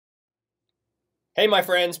Hey, my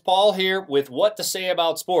friends, Paul here with What to Say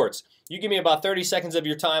About Sports. You give me about 30 seconds of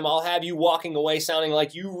your time, I'll have you walking away sounding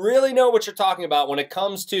like you really know what you're talking about when it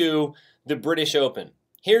comes to the British Open.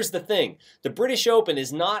 Here's the thing, the British Open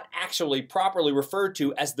is not actually properly referred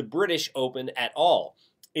to as the British Open at all.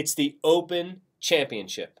 It's the Open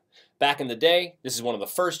Championship. Back in the day, this is one of the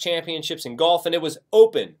first championships in golf, and it was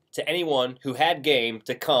open to anyone who had game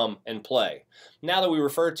to come and play. Now that we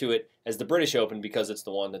refer to it as the British Open because it's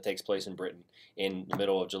the one that takes place in Britain in the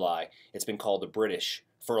middle of July, it's been called the British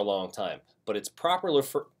for a long time. But it's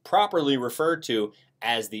properly referred to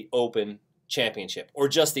as the Open Championship, or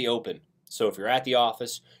just the Open. So if you're at the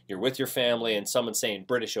office, you're with your family, and someone's saying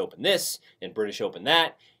British Open this and British Open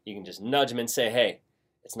that, you can just nudge them and say, hey,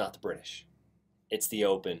 it's not the British. It's the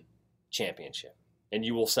Open Championship. And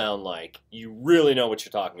you will sound like you really know what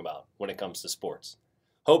you're talking about when it comes to sports.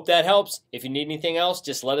 Hope that helps. If you need anything else,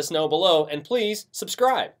 just let us know below, and please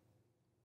subscribe.